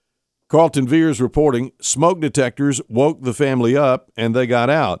Carlton Veers reporting smoke detectors woke the family up and they got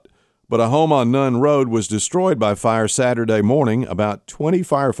out. But a home on Nunn Road was destroyed by fire Saturday morning. About 20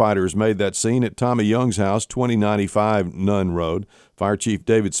 firefighters made that scene at Tommy Young's house, 2095 Nunn Road. Fire Chief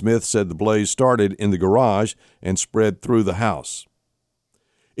David Smith said the blaze started in the garage and spread through the house.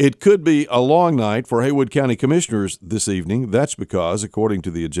 It could be a long night for Haywood County Commissioners this evening. That's because, according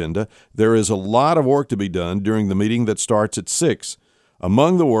to the agenda, there is a lot of work to be done during the meeting that starts at 6.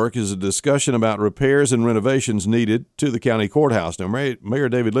 Among the work is a discussion about repairs and renovations needed to the county courthouse. Now, Mayor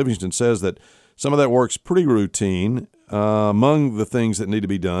David Livingston says that some of that work's pretty routine. Among the things that need to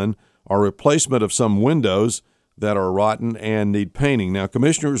be done are replacement of some windows that are rotten and need painting. Now,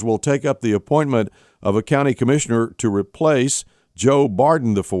 commissioners will take up the appointment of a county commissioner to replace Joe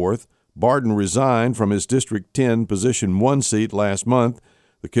Barden IV. Barden resigned from his District 10 Position 1 seat last month.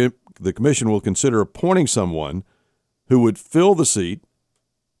 The commission will consider appointing someone who would fill the seat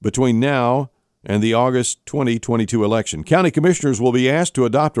between now and the August 2022 election. County commissioners will be asked to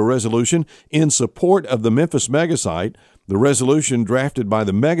adopt a resolution in support of the Memphis megasite. The resolution, drafted by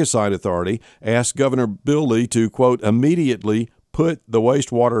the Megasite Authority, asks Governor Bill Lee to, quote, immediately put the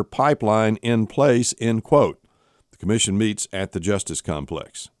wastewater pipeline in place, end quote. The commission meets at the Justice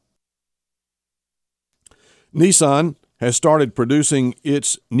Complex. Nissan has started producing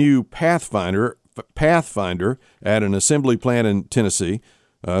its new Pathfinder at an assembly plant in Tennessee.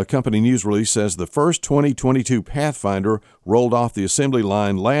 A company news release says the first 2022 Pathfinder rolled off the assembly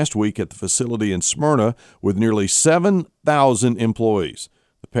line last week at the facility in Smyrna with nearly 7,000 employees.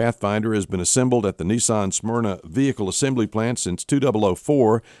 The Pathfinder has been assembled at the Nissan Smyrna Vehicle Assembly Plant since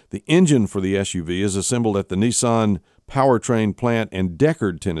 2004. The engine for the SUV is assembled at the Nissan Powertrain Plant in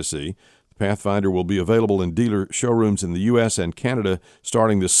Deckard, Tennessee. The Pathfinder will be available in dealer showrooms in the U.S. and Canada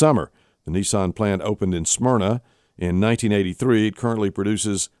starting this summer. The Nissan plant opened in Smyrna in 1983. It currently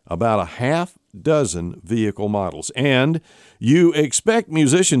produces about a half dozen vehicle models. And you expect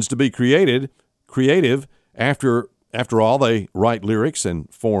musicians to be creative. After all, they write lyrics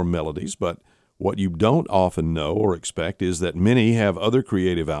and form melodies. But what you don't often know or expect is that many have other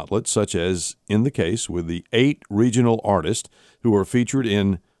creative outlets, such as in the case with the 8 regional artists who are featured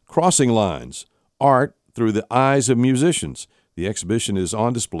in Crossing Lines, Art Through the Eyes of Musicians. The exhibition is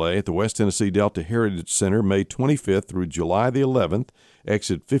on display at the West Tennessee Delta Heritage Center May 25th through July the 11th.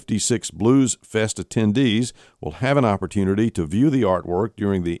 Exit 56 Blues Fest attendees will have an opportunity to view the artwork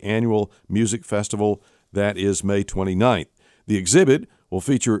during the annual music festival that is May 29th. The exhibit will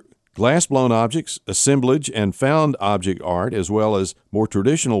feature glass-blown objects, assemblage, and found object art, as well as more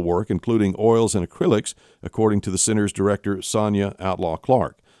traditional work, including oils and acrylics, according to the center's director, Sonia Outlaw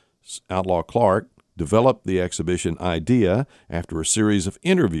Clark. Outlaw Clark developed the exhibition idea after a series of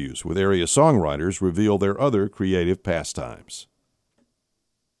interviews with area songwriters reveal their other creative pastimes.